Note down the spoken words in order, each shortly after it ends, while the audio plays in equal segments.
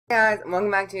Hey guys, and welcome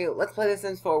back to Let's Play The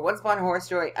Sims 4 Once Upon a Horror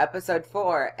Story Episode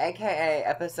 4, aka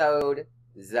Episode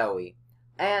Zoey.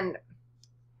 And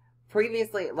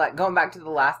previously, like, going back to the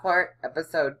last part,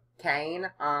 Episode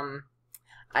Kane, I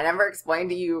never explained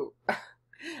to you, I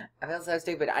feel so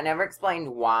stupid, I never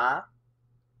explained why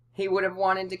he would have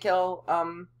wanted to kill,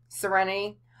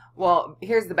 Serenity. Well,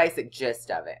 here's the basic gist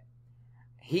of it.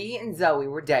 He and Zoey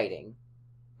were dating,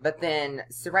 but then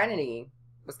Serenity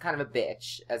was kind of a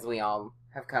bitch, as we all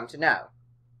have come to know.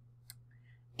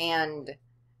 And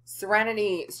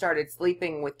Serenity started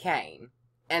sleeping with Kane,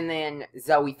 and then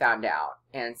Zoey found out,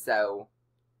 and so,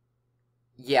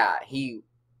 yeah,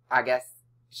 I guess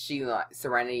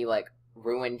Serenity,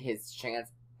 ruined his chance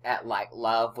at,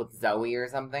 love with Zoey or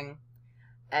something.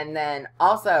 And then,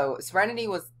 also, Serenity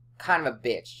was kind of a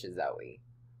bitch to Zoey.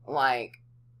 Like,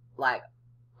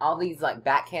 all these,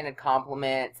 backhanded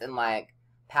compliments and,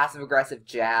 passive-aggressive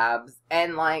jabs,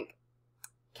 and,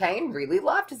 Kane really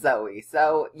loved Zoey,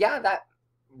 so, yeah, that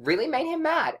really made him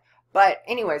mad. But,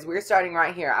 anyways, we're starting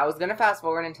right here. I was gonna fast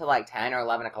forward until, 10 or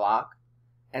 11 o'clock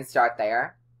and start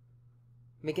there.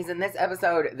 Because in this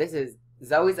episode, this is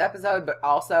Zoey's episode, but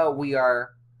also we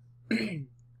are,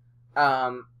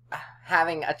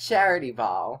 having a charity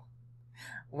ball,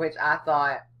 which I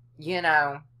thought, you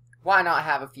know, why not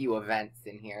have a few events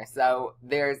in here? So,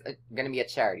 there's gonna be a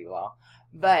charity ball.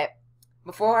 But,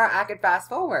 before I could fast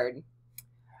forward,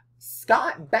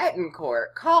 Scott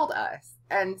Bettencourt called us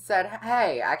and said,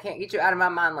 hey, I can't get you out of my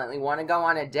mind lately. Want to go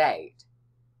on a date?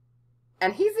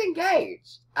 And he's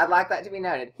engaged. I'd like that to be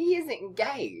noted. He is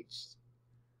engaged.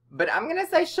 But I'm going to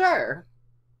say sure.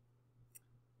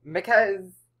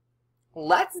 Because,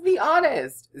 let's be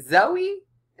honest, Zoey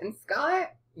and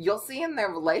Scott, you'll see in their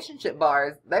relationship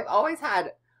bars, they've always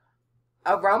had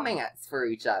a romance for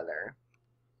each other.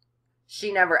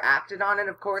 She never acted on it,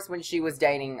 of course, when she was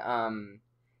dating,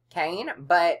 Kane,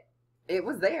 but it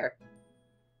was there.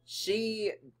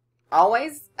 She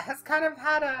always has kind of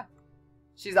had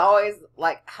she's always,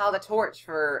 held a torch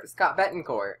for Scott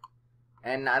Bettencourt.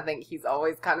 And I think he's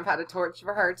always kind of had a torch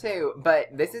for her, too. But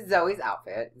this is Zoey's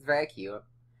outfit. It's very cute.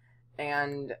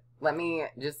 And let me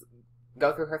just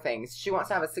go through her things. She wants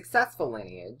to have a successful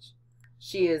lineage.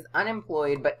 She is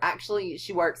unemployed, but actually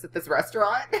she works at this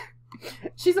restaurant.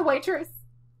 She's a waitress.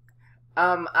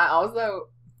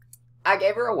 I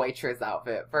gave her a waitress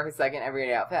outfit for her second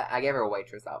everyday outfit. I gave her a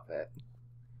waitress outfit.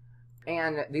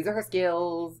 And these are her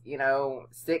skills,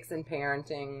 6 in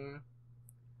parenting,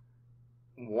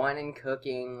 1 in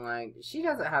cooking. She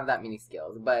doesn't have that many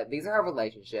skills, but these are her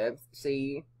relationships.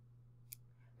 See,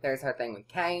 there's her thing with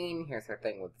Kane. Here's her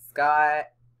thing with Scott.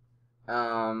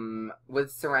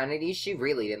 With Serenity, she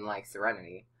really didn't like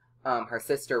Serenity. Her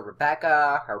sister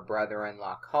Rebecca, her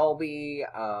brother-in-law Colby,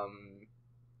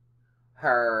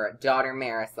 her daughter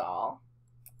Marisol.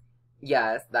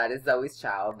 Yes, that is Zoey's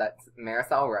child. That's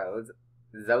Marisol Rose.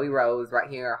 Zoey Rose right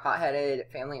here. Hot-headed,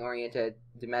 family-oriented,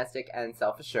 domestic, and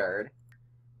self-assured.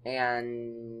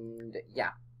 And,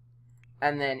 yeah.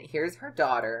 And then here's her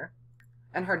daughter.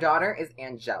 And her daughter is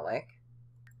angelic.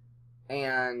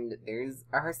 And there's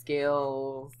her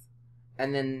skills.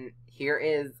 And then here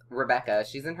is Rebecca.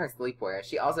 She's in her sleepwear.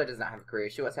 She also does not have a career.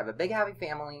 She wants to have a big, happy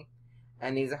family.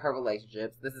 And these are her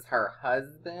relationships. This is her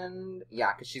husband.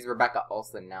 Yeah, because she's Rebecca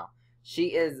Olsen now. She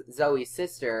is Zoey's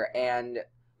sister, and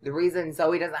the reason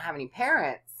Zoey doesn't have any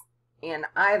parents in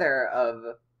either of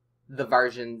the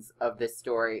versions of this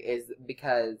story is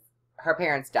because her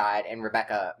parents died, and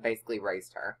Rebecca basically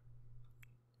raised her.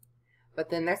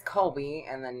 But then there's Colby,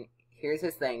 and then here's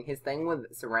his thing. His thing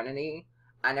with Serenity,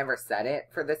 I never said it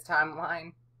for this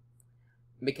timeline.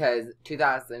 Because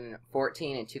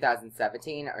 2014 and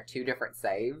 2017 are 2 different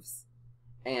saves.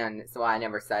 And so I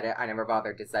never said it. I never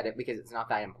bothered to say it because it's not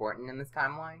that important in this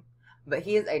timeline. But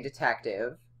he is a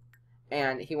detective.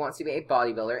 And he wants to be a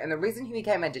bodybuilder. And the reason he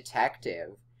became a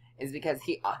detective is because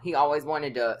he always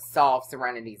wanted to solve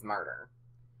Serenity's murder.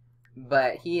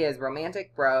 But he is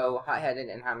romantic, bro, hot-headed,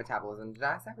 and high metabolism. Did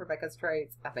I say Rebecca's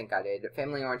traits? I think I did.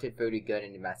 Family-oriented, foodie, good,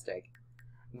 and domestic.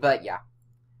 But yeah.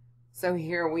 So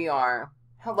here we are.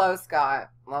 Hello, Scott.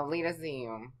 Lovely to see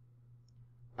you.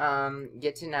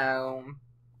 Get to know.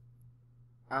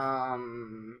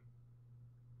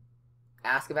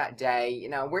 Ask about day.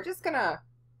 We're just gonna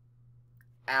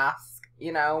ask.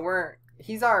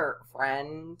 He's our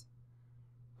friend.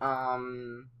 I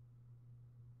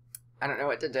don't know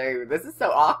what to do. This is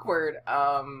so awkward.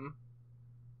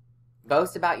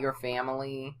 Boast about your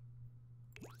family.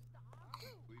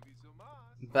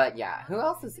 But yeah, who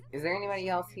else is there anybody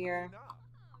else here?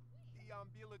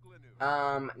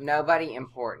 Nobody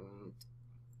important.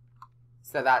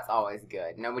 So that's always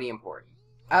good. Nobody important.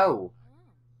 Oh,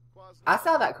 I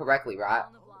saw that correctly, right?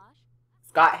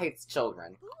 Scott hates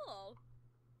children.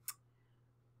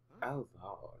 Oh,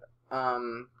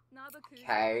 Lord.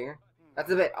 Okay.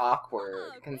 That's a bit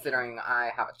awkward, considering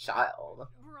I have a child.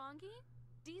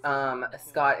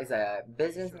 Scott is a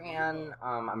businessman.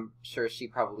 I'm sure she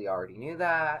probably already knew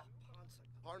that.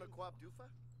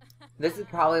 This is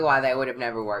probably why they would have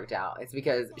never worked out. It's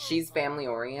because she's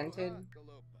family-oriented,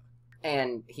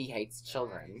 and he hates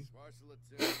children.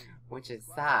 Which is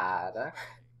sad.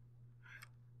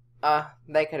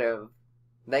 They could've.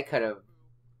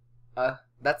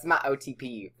 That's my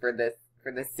OTP for this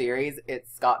series.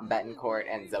 It's Scott Bettencourt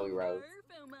and Zoey Rose.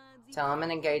 Tell them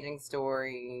an engaging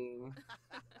story.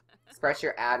 Express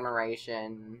your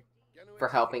admiration for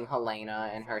helping Helena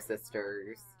and her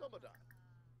sisters.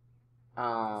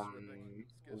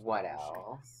 What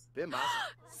else?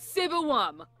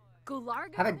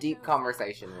 Have a deep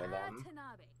conversation with them.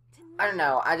 I don't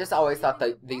know, I just always thought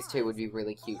that these two would be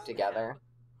really cute together.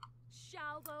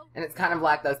 And it's kind of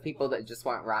like those people that just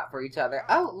weren't right for each other.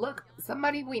 Oh, look,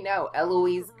 somebody we know,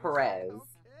 Eloise Perez.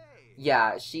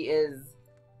 Yeah, she is...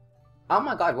 Oh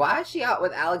my god, why is she out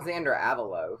with Alexandra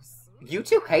Avalos? You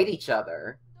two hate each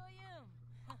other.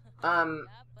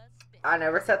 I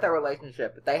never set their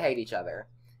relationship, but they hate each other.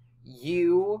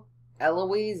 You,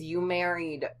 Eloise, you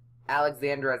married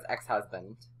Alexandra's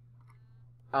ex-husband.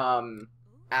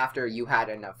 After you had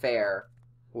an affair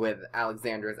with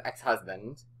Alexandra's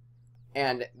ex-husband.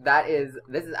 And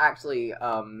this is actually,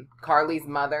 Carly's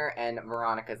mother and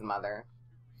Veronica's mother.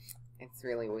 It's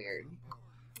really weird.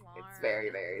 It's very,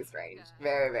 very strange.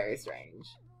 Very, very strange.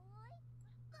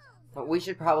 But we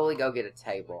should probably go get a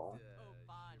table.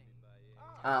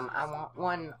 I want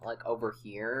one, like, over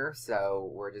here,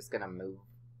 so we're just gonna move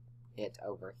it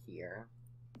over here.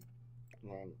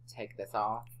 And then take this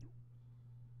off.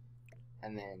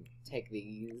 And then take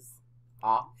these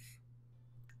off.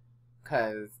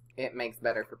 Because it makes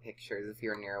better for pictures if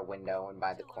you're near a window and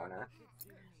by the corner.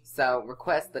 So,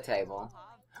 request the table.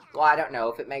 Well, I don't know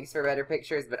if it makes for better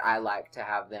pictures, but I like to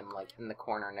have them, like, in the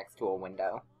corner next to a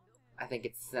window. I think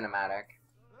it's cinematic.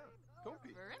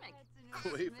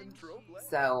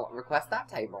 So, request that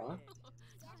table.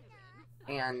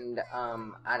 And,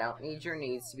 I don't need your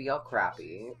needs to be all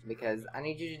crappy, because I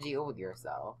need you to deal with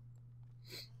yourself.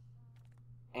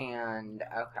 And,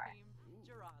 okay.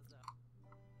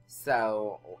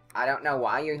 So, I don't know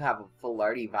why you have a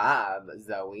flirty vibe,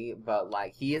 Zoey, but,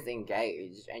 like, he is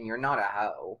engaged, and you're not a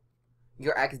hoe.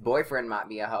 Your ex-boyfriend might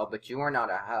be a hoe, but you are not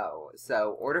a hoe.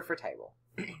 So, order for table.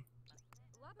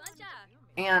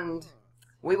 And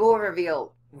we will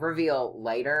reveal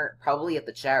later, probably at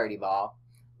the charity ball,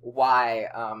 why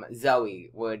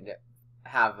Zoey would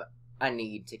have a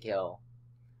need to kill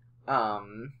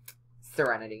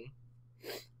Serenity.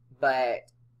 But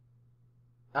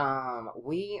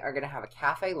we are gonna have a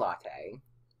cafe latte.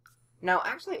 No,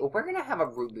 actually, we're gonna have a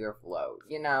root beer float,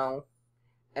 you know?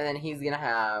 And then he's gonna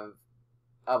have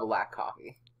a black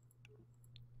coffee.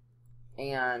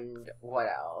 And what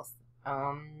else?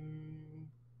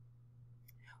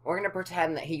 We're gonna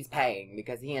pretend that he's paying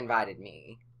because he invited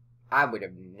me. I would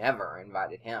have never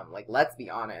invited him. Like, let's be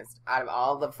honest. Out of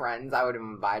all the friends I would have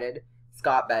invited,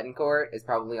 Scott Bettencourt is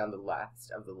probably on the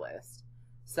last of the list.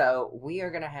 So, we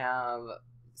are gonna have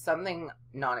something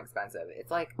non-expensive.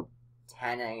 It's like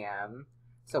 10 a.m.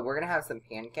 So, we're gonna have some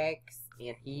pancakes,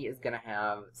 and he is gonna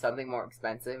have something more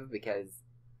expensive because,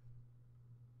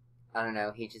 I don't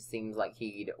know, he just seems like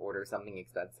he'd order something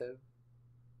expensive.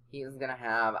 He is gonna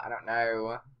have, I don't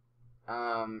know,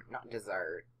 not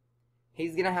dessert.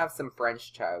 He's gonna have some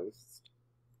French toast.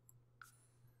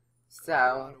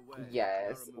 So,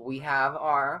 yes, we have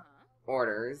our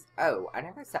orders. Oh, I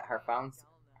never set her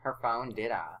phone,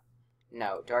 did I?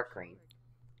 No, dark green.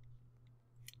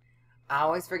 I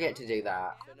always forget to do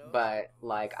that, but,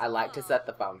 like, I like to set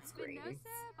the phone screens.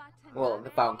 Well, the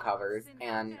phone covers,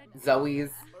 and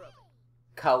Zoe's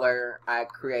color, I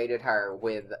created her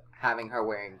with having her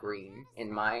wearing green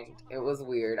in mind. It was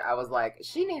weird. I was like,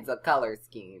 she needs a color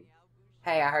scheme.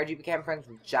 Hey, I heard you became friends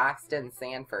with Jackson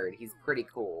Sanford. He's pretty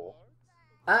cool.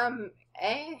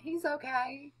 He's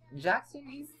okay. Jackson,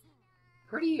 he's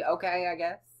pretty okay, I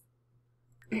guess.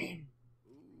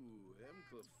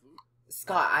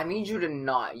 Scott, I need you to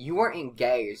not. You are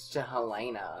engaged to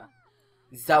Helena.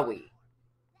 Zoey.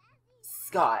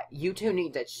 Scott, you two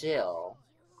need to chill.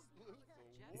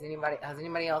 Has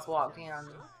anybody else walked in?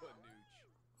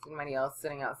 Is anybody else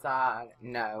sitting outside?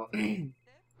 No.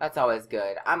 That's always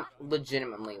good. I'm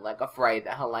legitimately, like, afraid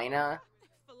that Helena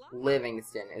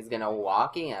Livingston is gonna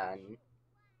walk in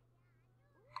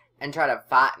and try to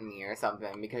fight me or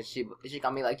something because she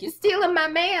gonna be like, "You stealing my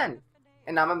man,"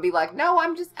 and I'm gonna be like, "No,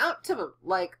 I'm just out to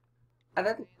like."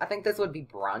 I think this would be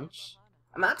brunch.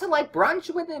 I'm out to like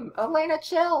brunch with him. Elena,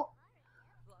 chill.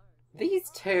 These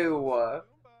two,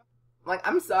 like,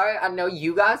 I'm sorry, I know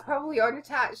you guys probably aren't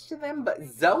attached to them, but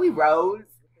Zoey Rose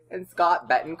and Scott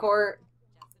Bettencourt,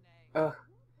 ugh,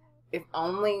 if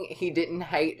only he didn't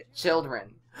hate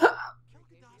children.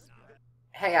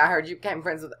 Hey, I heard you became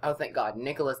friends with, oh thank God,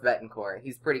 Nicholas Bettencourt.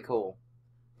 He's pretty cool.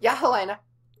 Yeah, Helena.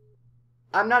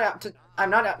 I'm not out to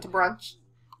brunch.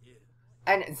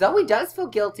 And Zoey does feel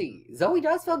guilty. Zoey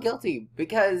does feel guilty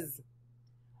because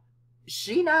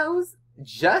she knows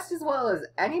just as well as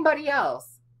anybody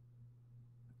else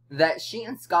that she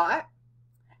and Scott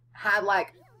had,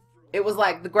 like, it was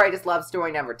like the greatest love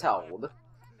story never told.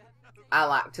 I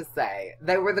like to say.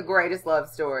 They were the greatest love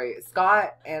story.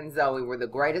 Scott and Zoey were the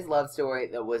greatest love story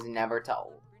that was never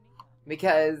told.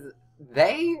 Because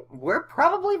they were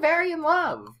probably very in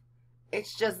love.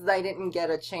 It's just they didn't get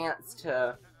a chance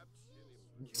to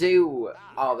do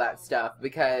all that stuff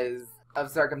because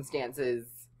of circumstances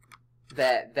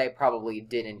that they probably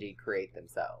did indeed create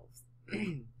themselves.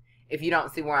 If you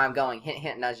don't see where I'm going, hint,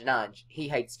 hint, nudge, nudge. He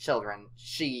hates children.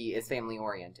 She is family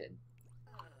oriented.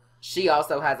 She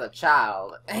also has a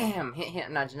child, hint,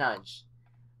 hint, nudge, nudge,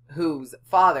 whose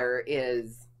father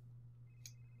is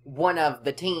one of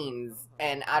the teens,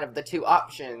 and out of the two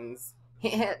options,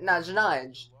 hint, hint, nudge,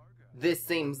 nudge, this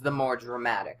seems the more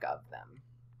dramatic of them.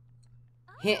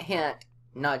 Hint, hint,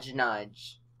 nudge,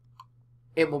 nudge.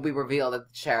 It will be revealed at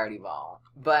the charity ball.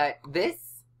 But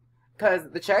this, because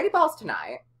the charity ball's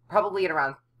tonight, probably at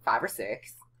around 5 or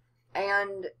 6,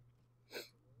 and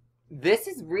this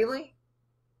is really,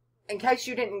 in case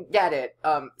you didn't get it,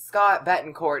 Scott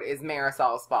Bettencourt is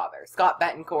Marisol's father. Scott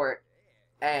Bettencourt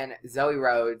and Zoey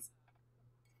Rhodes.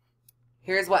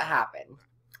 Here's what happened.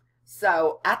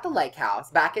 So, at the lake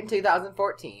house, back in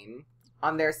 2014,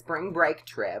 on their spring break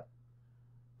trip,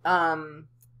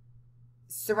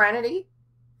 Serenity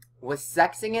was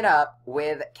sexing it up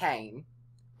with Kane,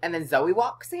 and then Zoey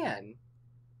walks in,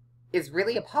 is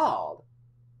really appalled,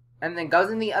 and then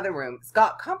goes in the other room.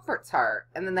 Scott comforts her,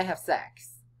 and then they have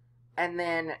sex. And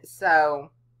then,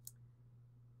 so,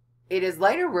 it is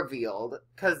later revealed,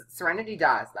 because Serenity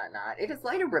dies that night, it is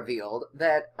later revealed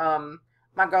that,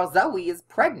 my girl Zoey is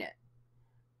pregnant.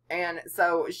 And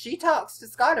so she talks to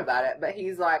Scott about it, but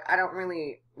he's like, I don't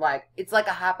really, like, it's like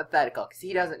a hypothetical, because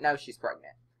he doesn't know she's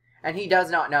pregnant. And he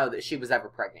does not know that she was ever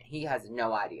pregnant. He has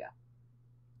no idea.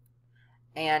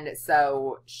 And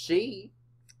so she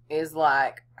is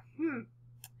like,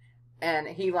 And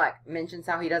he, like, mentions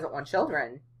how he doesn't want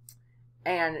children.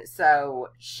 And so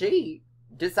she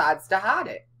decides to hide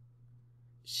it.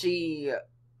 She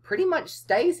pretty much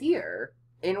stays here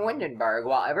in Windenburg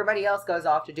while everybody else goes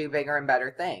off to do bigger and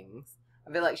better things.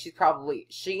 I feel like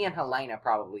she and Helena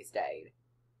probably stayed.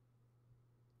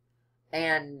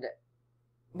 And,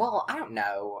 well, I don't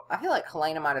know. I feel like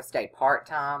Helena might have stayed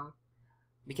part-time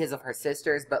because of her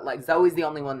sisters, but, like, Zoe's the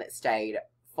only one that stayed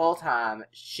full-time.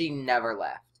 She never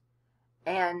left.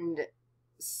 And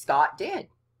Scott did.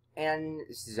 And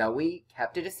Zoey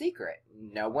kept it a secret.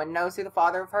 No one knows who the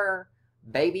father of her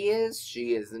baby is.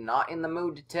 She is not in the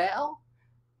mood to tell.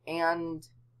 And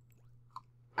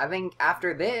I think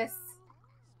after this,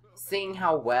 seeing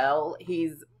how well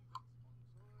he's,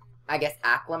 I guess,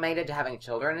 acclimated to having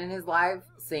children in his life,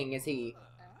 seeing as he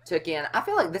took in, I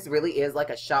feel like this really is like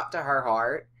a shot to her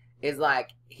heart, is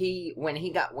like, when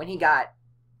he got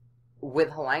with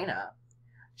Helena,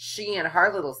 she and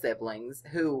her little siblings,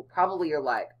 who probably are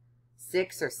like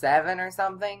 6 or 7 or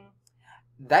something,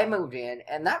 they moved in,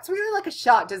 and that's really like a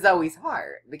shot to Zoe's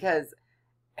heart, because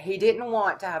he didn't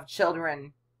want to have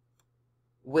children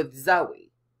with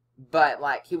Zoey, but,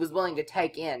 like, he was willing to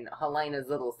take in Helena's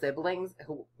little siblings,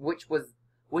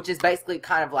 which is basically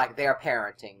kind of like their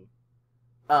parenting,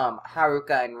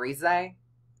 Haruka and Rize,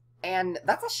 and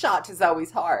that's a shot to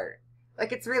Zoe's heart.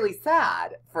 Like, it's really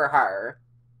sad for her,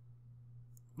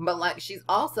 but, like, she's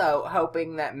also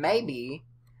hoping that maybe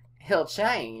he'll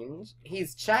change,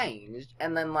 he's changed,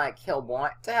 and then, like, he'll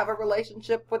want to have a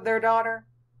relationship with their daughter.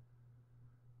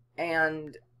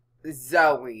 And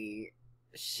Zoey,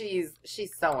 she's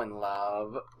so in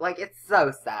love. Like, it's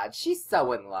so sad. She's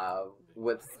so in love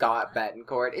with Scott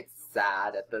Bettencourt. It's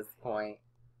sad at this point.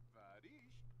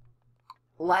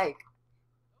 Like,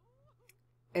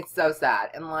 it's so sad.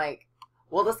 And, like,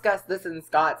 we'll discuss this in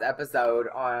Scott's episode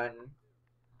on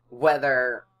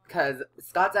whether, because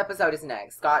Scott's episode is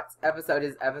next. Scott's episode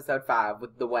is episode 5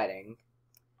 with the wedding.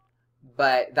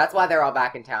 But that's why they're all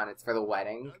back in town. It's for the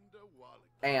wedding.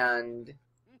 And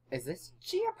Is this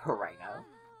Gia Pereno?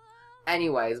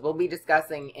 Anyways, we'll be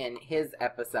discussing in his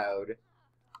episode,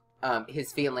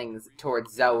 his feelings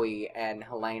towards Zoey and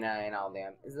Helena and all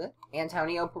them. Is it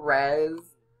Antonio Perez?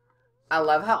 I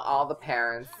love how all the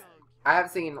parents, I have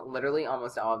seen literally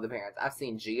almost all of the parents. I've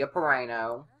seen Gia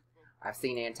Pereno, I've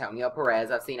seen Antonio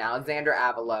Perez, I've seen Alexander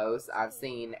Avalos, I've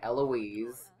seen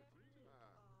Eloise.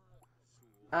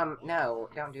 No,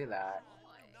 don't do that.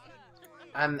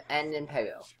 End in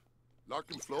Pale.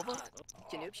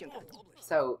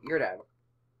 So, you're done.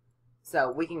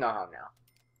 So, we can go home now.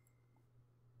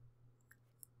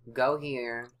 Go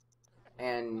here,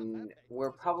 and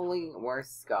where's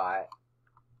Scott?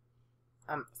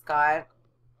 Scott?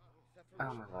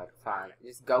 Oh my god, fine.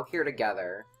 Just go here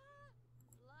together.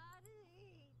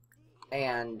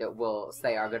 And we'll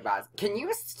say our goodbyes. Can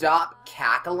you stop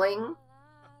cackling?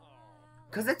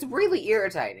 Because it's really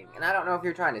irritating. And I don't know if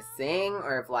you're trying to sing,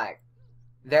 or if, like,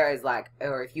 there is, like,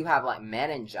 or if you have, like,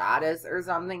 meningitis or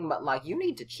something, but, like, you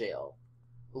need to chill.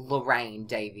 Lorraine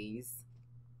Davies.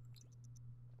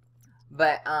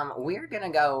 But, we're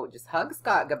gonna go just hug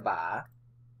Scott goodbye.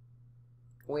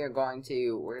 We are going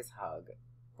to, where's Hug?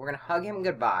 We're gonna hug him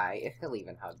goodbye, if he'll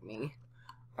even hug me.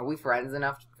 Are we friends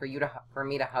enough for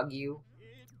me to hug you?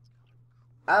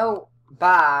 Oh,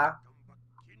 bye.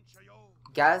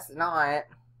 Guess not.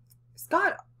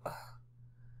 Scott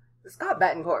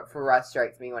Bettencourt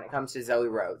frustrates me when it comes to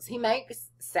Zoey Rhodes. He makes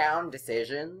sound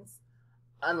decisions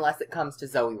unless it comes to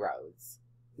Zoey Rhodes.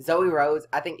 Zoey Rhodes,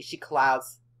 I think she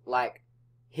clouds, like,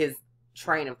 his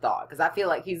train of thought. Because I feel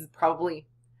like he's probably,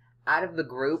 out of the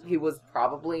group, he was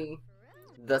probably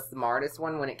the smartest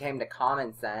one when it came to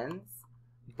common sense.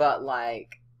 But,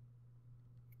 like,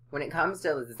 when it comes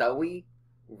to Zoey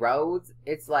Rhodes,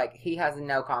 it's like he has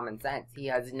no common sense. He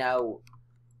has no,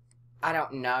 I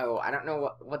don't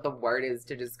know what the word is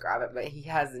to describe it, but he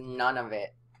has none of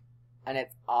it. And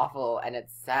it's awful, and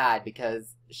it's sad,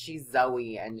 because she's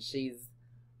Zoey, and she's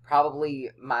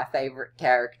probably my favorite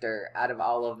character out of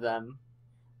all of them.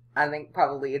 I think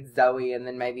probably it's Zoey, and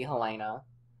then maybe Helena.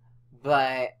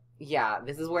 But, yeah,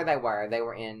 this is where they were. They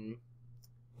were in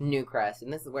Newcrest,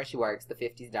 and this is where she works, the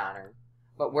 50s diner.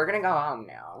 But we're gonna go home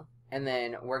now, and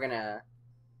then we're gonna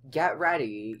get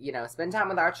ready, you know, spend time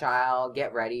with our child,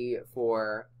 get ready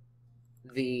for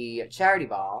the charity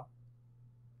ball,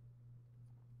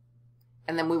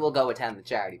 and then we will go attend the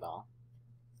charity ball.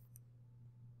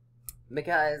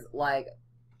 Because, like,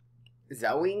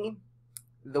 Zoey,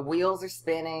 the wheels are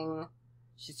spinning,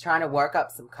 she's trying to work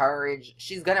up some courage,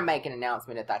 she's gonna make an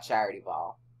announcement at that charity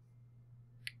ball.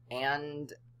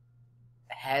 And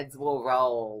heads will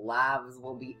roll, lives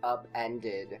will be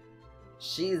upended.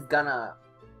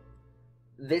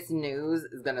 This news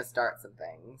is gonna start some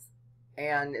things.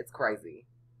 And it's crazy.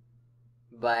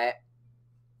 But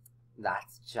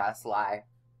that's just life.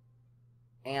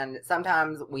 And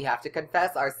sometimes we have to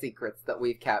confess our secrets that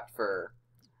we've kept for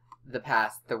the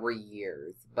past 3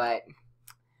 years. But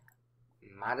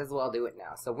might as well do it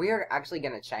now. So we're actually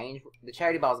gonna change. The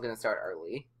charity ball is gonna start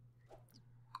early.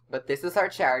 But this is our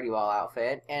charity ball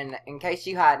outfit. And in case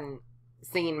you hadn't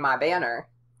seen my banner,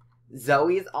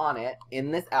 Zoey's on it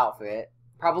in this outfit.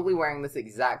 Probably wearing this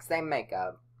exact same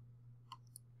makeup.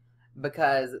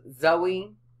 Because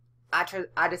Zoey,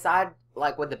 I decide,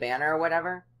 like with the banner or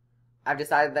whatever, I've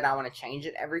decided that I want to change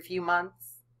it every few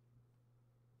months.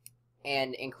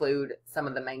 And include some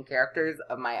of the main characters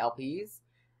of my LPs.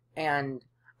 And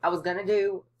I was going to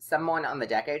do someone on the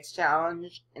Decades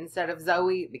Challenge instead of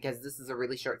Zoey, because this is a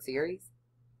really short series.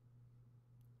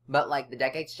 But, like, the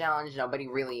Decades Challenge, nobody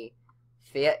really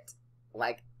fit.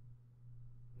 Like,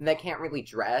 they can't really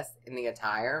dress in the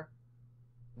attire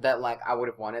that, like, I would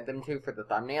have wanted them to for the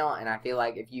thumbnail. And I feel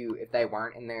like if they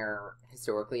weren't in their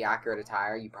historically accurate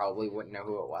attire, you probably wouldn't know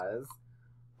who it was.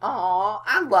 Aw,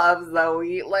 I love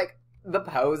Zoey. Like, the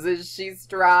poses she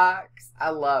strikes. I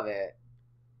love it.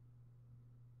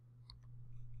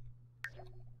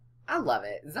 I love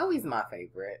it. Zoey's my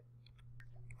favorite.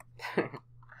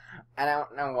 I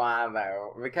don't know why,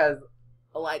 though. Because,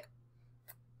 like,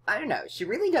 I don't know. She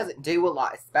really doesn't do a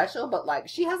lot special, but, like,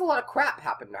 she has a lot of crap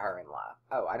happen to her in life.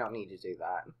 Oh, I don't need to do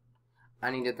that.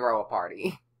 I need to throw a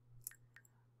party.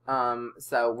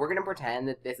 So we're gonna pretend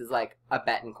that this is, like, a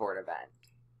Bettencourt event.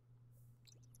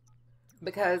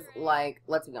 Because, like,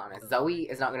 let's be honest.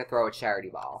 Zoey is not gonna throw a charity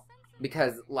ball.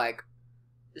 Because, like,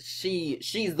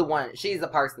 she's the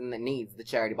person that needs the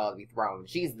charity ball to be thrown.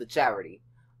 She's the charity.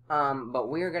 But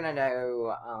we're gonna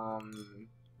do,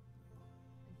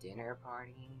 dinner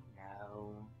party?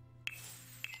 No.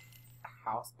 A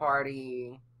house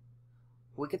party?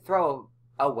 We could throw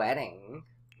a wedding.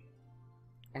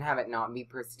 And have it not be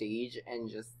prestige and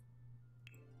just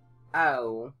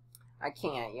Oh, I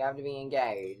can't. You have to be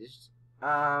engaged.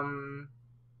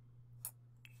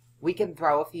 We can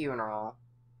throw a funeral.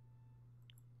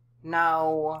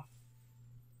 No.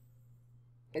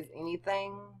 Is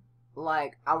anything?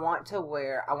 Like, I want them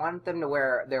to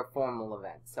wear their formal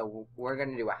events. So we're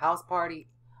gonna do a house party.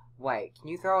 Wait, can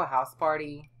you throw a house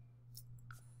party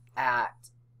at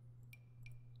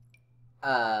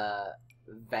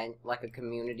like a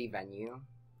community venue?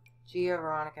 Gia,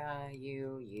 Veronica,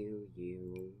 you.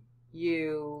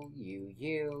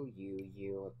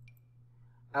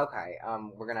 Okay,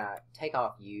 we're gonna take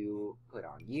off you, put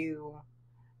on you,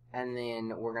 and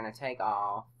then we're gonna take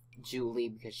off Julie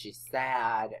because she's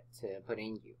sad to put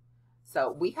in you.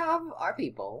 So we have our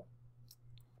people.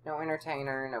 No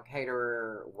entertainer, no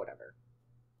caterer, whatever.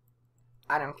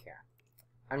 I don't care.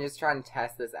 I'm just trying to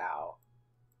test this out.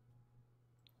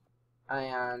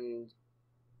 And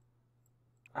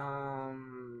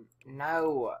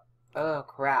no. Oh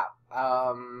crap.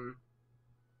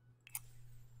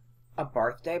 A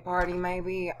birthday party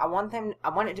maybe? I want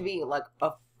it to be like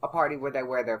a party where they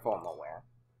wear their formal wear.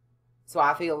 So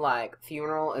I feel like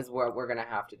funeral is what we're gonna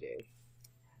have to do.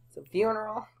 So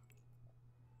funeral.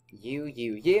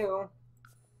 You.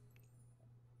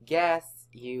 Guess.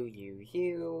 You.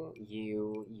 You,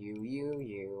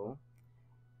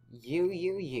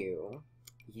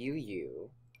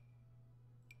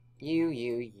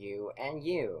 and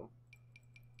you.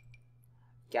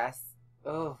 Guess.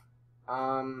 Oh.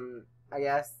 I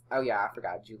guess. Oh yeah, I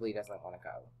forgot. Julie doesn't want to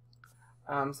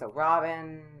go. So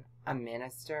Robin, a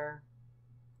minister.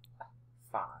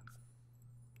 Fine.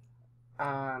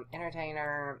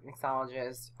 Entertainer,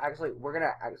 mixologist. Actually, we're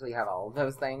gonna have all of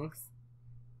those things.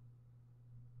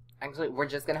 Actually, we're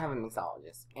just gonna have a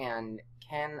mixologist. And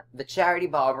the Charity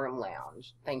Ballroom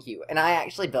Lounge. Thank you. And I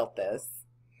actually built this.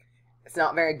 It's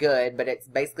not very good, but it's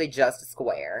basically just a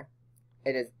square.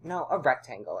 It is, no, a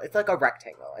rectangle. It's like a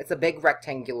rectangle. It's a big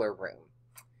rectangular room.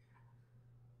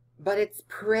 But it's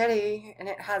pretty, and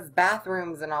it has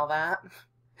bathrooms and all that.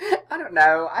 I don't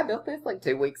know. I built this like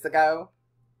 2 weeks ago.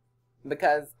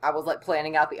 Because I was like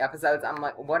planning out the episodes. I'm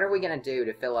like, what are we going to do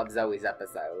to fill up Zoe's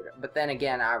episode? But then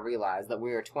again, I realized that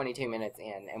we were 22 minutes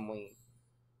in and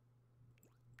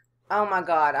oh my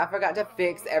god, I forgot to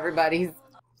fix everybody's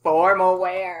formal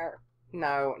wear.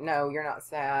 No, you're not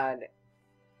sad.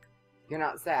 You're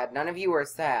not sad. None of you are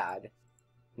sad.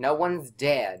 No one's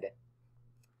dead.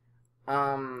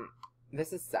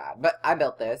 This is sad. But I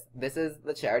built this. This is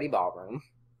the Charity Ballroom.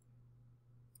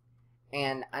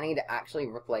 And I need to actually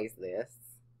replace this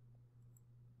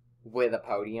with a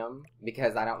podium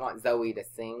because I don't want Zoe to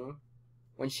sing.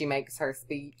 When she makes her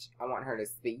speech, I want her to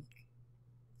speak.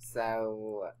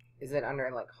 So, is it under,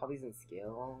 like, hobbies and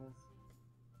skills?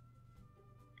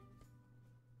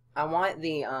 I want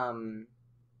the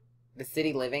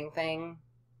city living thing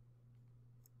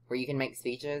where you can make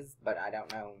speeches, but I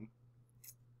don't know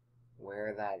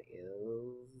where that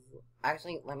is.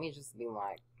 Actually, let me just be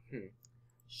like,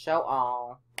 Show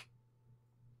all.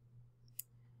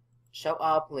 Show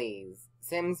all, please.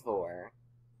 Sims 4.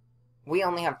 We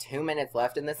only have 2 minutes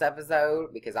left in this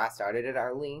episode because I started it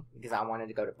early because I wanted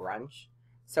to go to brunch.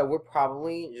 So we're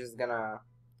probably just gonna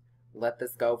let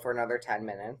this go for another 10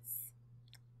 minutes.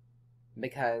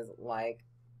 Because, like,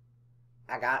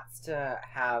 I got to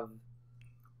have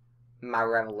my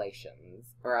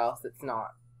revelations or else it's not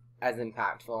as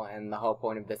impactful and the whole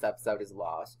point of this episode is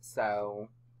lost. So,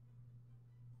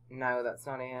 no, that's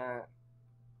not it.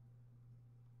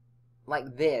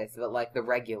 Like this, but like the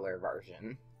regular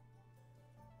version.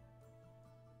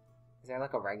 Is there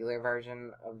like a regular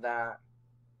version of that?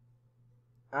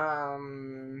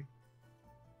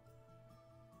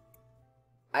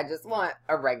 I just want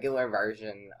a regular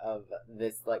version of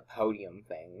this like podium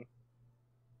thing.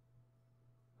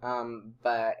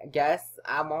 But I guess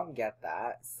I won't get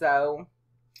that. So,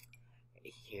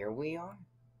 here we are.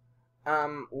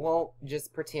 We'll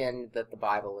just pretend that the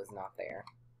Bible is not there.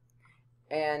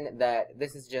 And that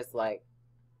this is just like,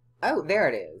 oh, there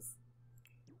it is.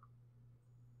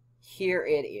 Here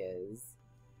it is.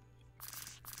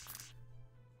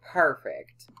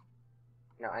 Perfect.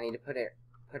 No, I need to put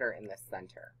her in the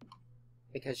center.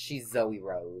 Because she's Zoe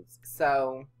Rose.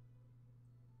 So,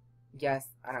 yes,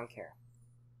 I don't care.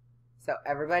 So,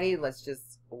 everybody, let's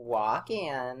just walk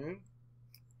in.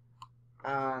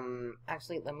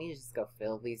 Actually, let me just go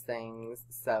fill these things.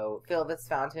 So, fill this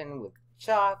fountain with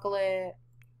chocolate.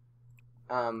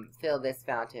 Fill this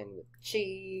fountain with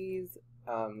cheese.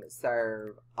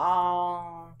 Serve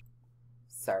all.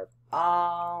 Serve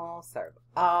all. Serve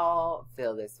all.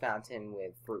 Fill this fountain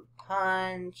with fruit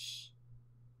punch.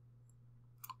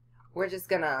 We're just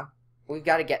gonna we've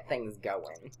got to get things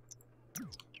going.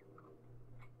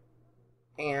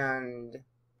 And,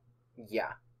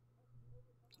 yeah.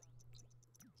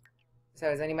 So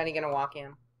is anybody gonna walk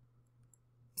in?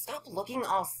 Stop looking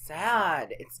all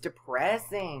sad. It's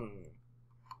depressing.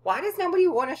 Why does nobody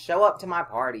want to show up to my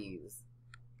parties?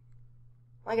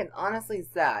 Like, it's honestly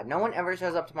sad. No one ever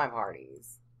shows up to my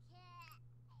parties.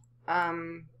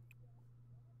 Oh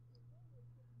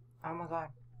my god.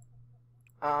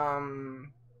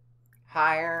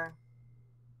 Hire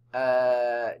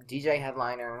a DJ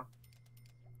headliner.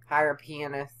 Hire a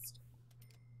pianist.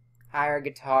 Hire a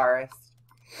guitarist.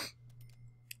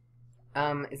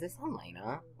 Is this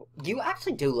Elena? You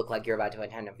actually do look like you're about to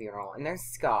attend a funeral. And there's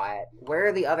Scott. Where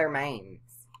are the other mains?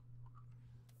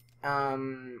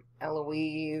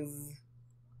 Eloise.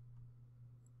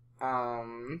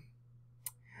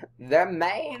 The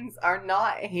mains are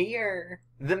not here.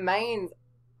 The mains.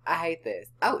 I hate this.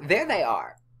 Oh, there they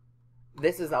are.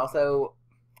 This is also,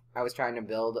 I was trying to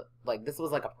build, like, this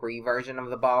was like a pre-version of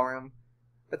the ballroom.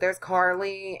 But there's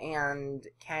Carly and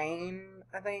Kane,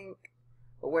 I think.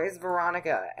 But where's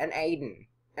Veronica and Aiden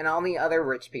and all the other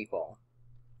rich people?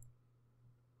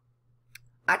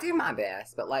 I do my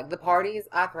best, but like the parties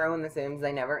I throw in The Sims,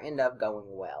 they never end up going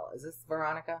well. Is this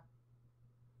Veronica?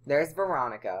 There's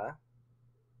Veronica.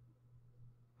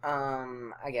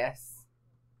 I guess.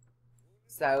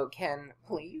 So can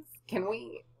we?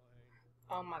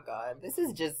 Oh my god, this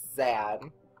is just sad.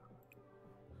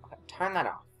 Okay, turn that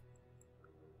off.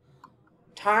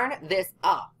 Turn this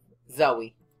off,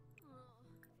 Zoe.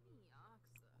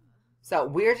 So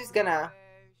we're just gonna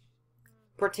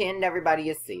pretend everybody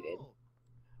is seated.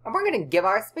 And we're gonna give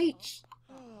our speech.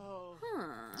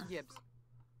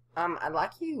 I'd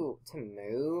like you to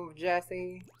move,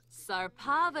 Jesse.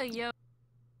 Sarpava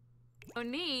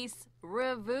Yonis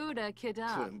Revuda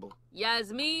Kidam.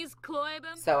 Yasmi's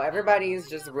Kloibam. So everybody is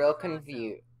just real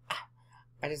confused.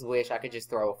 I just wish I could just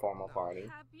throw a formal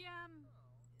party.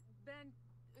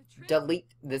 Delete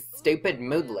this stupid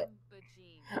moodlet.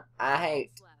 I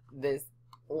hate this.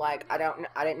 Like, I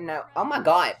didn't know. Oh my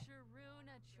god.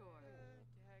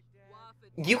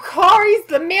 Yukari's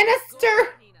the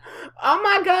minister! Oh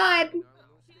my god!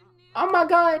 Oh my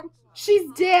god!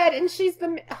 She's dead, and she's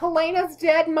Helena's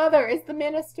dead mother is the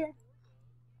minister.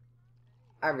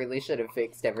 I really should have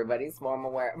fixed everybody's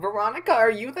formal wear. Veronica,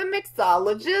 are you the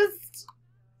mixologist?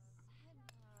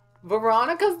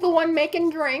 Veronica's the one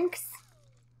making drinks.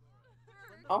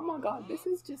 Oh my god, this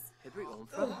is just...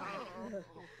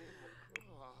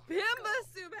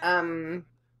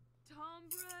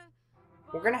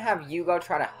 We're gonna have you go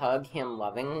try to hug him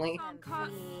lovingly.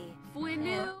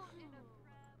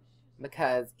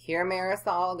 Because here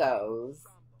Marisol goes.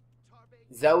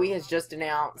 Zoe has just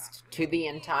announced to the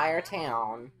entire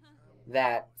town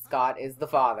that Scott is the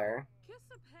father.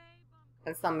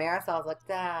 And so Marisol's like,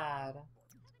 Dad.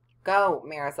 Go,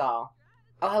 Marisol.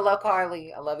 Oh, hello,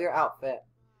 Carly. I love your outfit.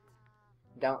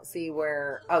 Don't see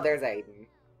where... Oh, there's Aiden.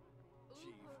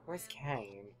 Where's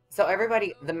Kane? So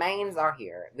everybody, the mains are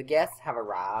here. The guests have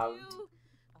arrived.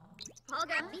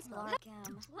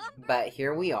 But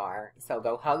here we are. So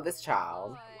go hug this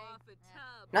child.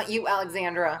 Not you,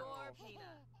 Alexandra.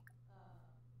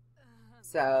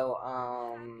 So,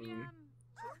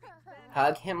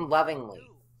 hug him lovingly.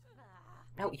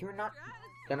 No, you're not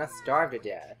gonna starve to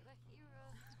death.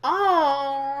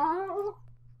 Aww.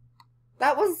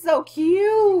 That was so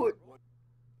cute.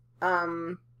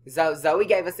 Zoe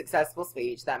gave a successful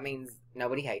speech. That means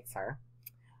nobody hates her.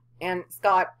 And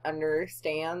Scott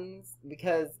understands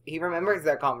because he remembers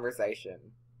their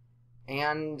conversation.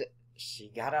 And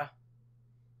she had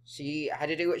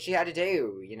to do what she had to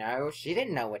do, you know? She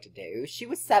didn't know what to do. She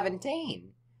was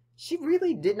 17. She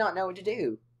really did not know what to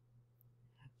do.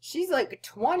 She's like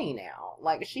 20 now.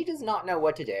 Like, she does not know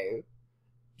what to do.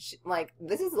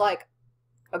 This is like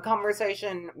a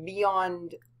conversation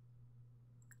beyond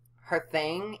her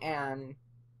thing, and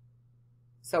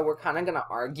so we're kind of going to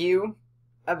argue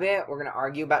a bit. We're going to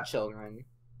argue about children,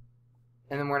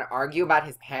 and then we're going to argue about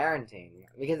his parenting,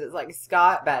 because it's like,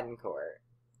 Scott Bettencourt,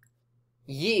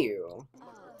 you,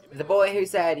 the boy who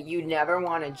said you never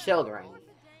wanted children,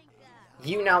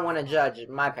 you now want to judge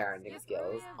my parenting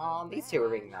skills. These two are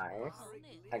being nice,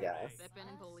 I guess.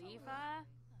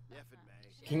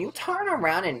 Can you turn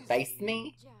around and face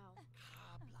me?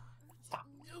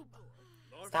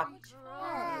 Stop.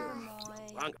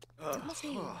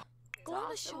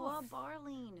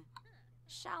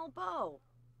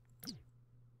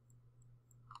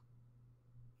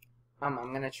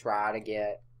 I'm gonna try to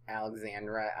get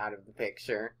Alexandra out of the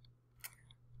picture.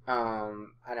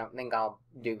 I don't think I'll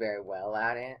do very well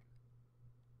at it.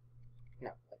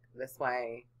 No, this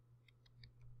way.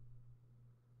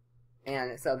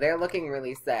 And so they're looking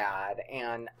really sad,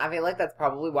 and I feel like that's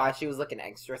probably why she was looking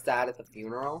extra sad at the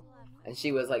funeral. And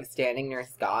she was, like, standing near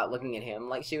Scott looking at him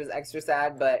like she was extra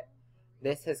sad, but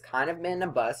this has kind of been a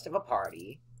bust of a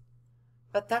party.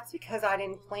 But that's because I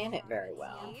didn't plan it very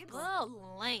well.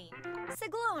 Oh, lame.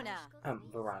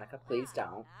 Veronica, please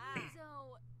don't.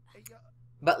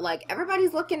 But, like,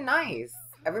 everybody's looking nice.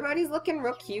 Everybody's looking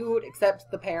real cute, except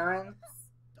the parents.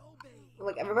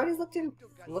 Like, everybody's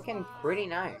looking pretty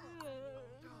nice.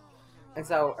 And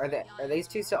so, are these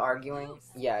two still arguing?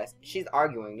 Yes, she's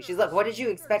arguing. She's like, what did you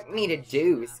expect me to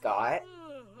do, Scott?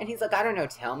 And he's like, I don't know,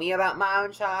 tell me about my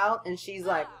own child. And she's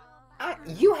like,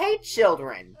 you hate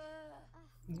children.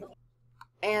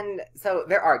 And so,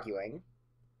 they're arguing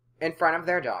in front of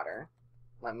their daughter.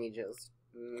 Let me just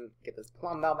get this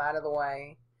plumb bulb out of the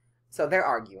way. So, they're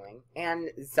arguing.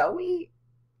 And Zoe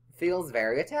feels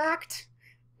very attacked.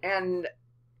 And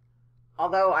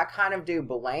although I kind of do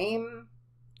blame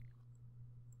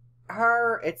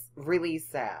her, it's really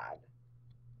sad.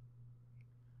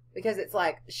 Because it's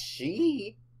like,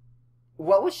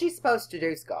 what was she supposed to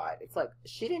do, Scott? It's like,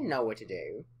 she didn't know what to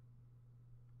do.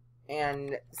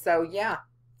 And so, yeah.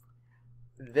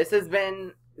 This has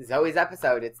been Zoe's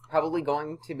episode. It's probably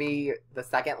going to be the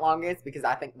second longest because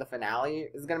I think the finale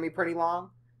is going to be pretty long.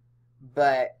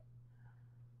 But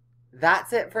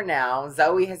that's it for now.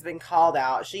 Zoe has been called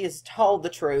out. She has told the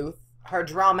truth. Her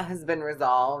drama has been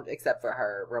resolved, except for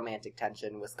her romantic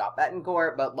tension with Scott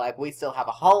Bettencourt. But, like, we still have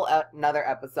a whole another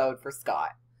episode for Scott.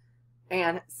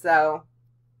 And so,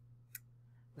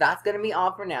 that's going to be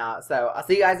all for now. So, I'll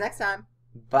see you guys next time.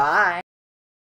 Bye!